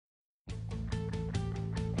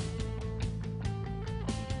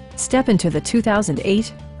Step into the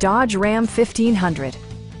 2008 Dodge Ram 1500.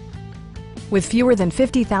 With fewer than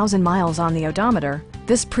 50,000 miles on the odometer,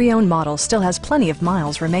 this pre-owned model still has plenty of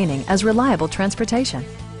miles remaining as reliable transportation.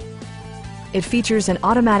 It features an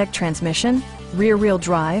automatic transmission, rear-wheel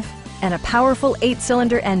drive, and a powerful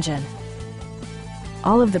 8-cylinder engine.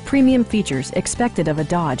 All of the premium features expected of a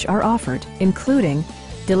Dodge are offered, including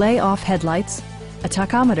delay-off headlights, a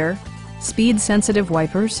tachometer, speed-sensitive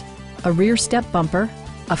wipers, a rear step bumper,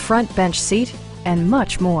 a front bench seat, and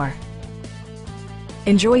much more.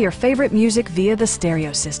 Enjoy your favorite music via the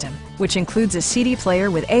stereo system, which includes a CD player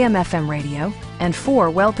with AM/FM radio and 4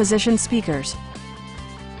 well-positioned speakers.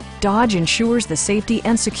 Dodge ensures the safety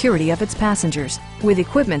and security of its passengers with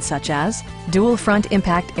equipment such as dual front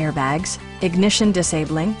impact airbags, ignition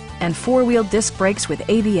disabling, and 4-wheel disc brakes with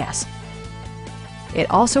ABS. It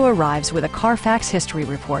also arrives with a Carfax history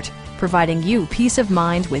report, providing you peace of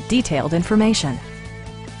mind with detailed information.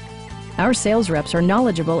 Our sales reps are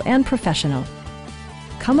knowledgeable and professional.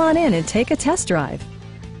 Come on in and take a test drive.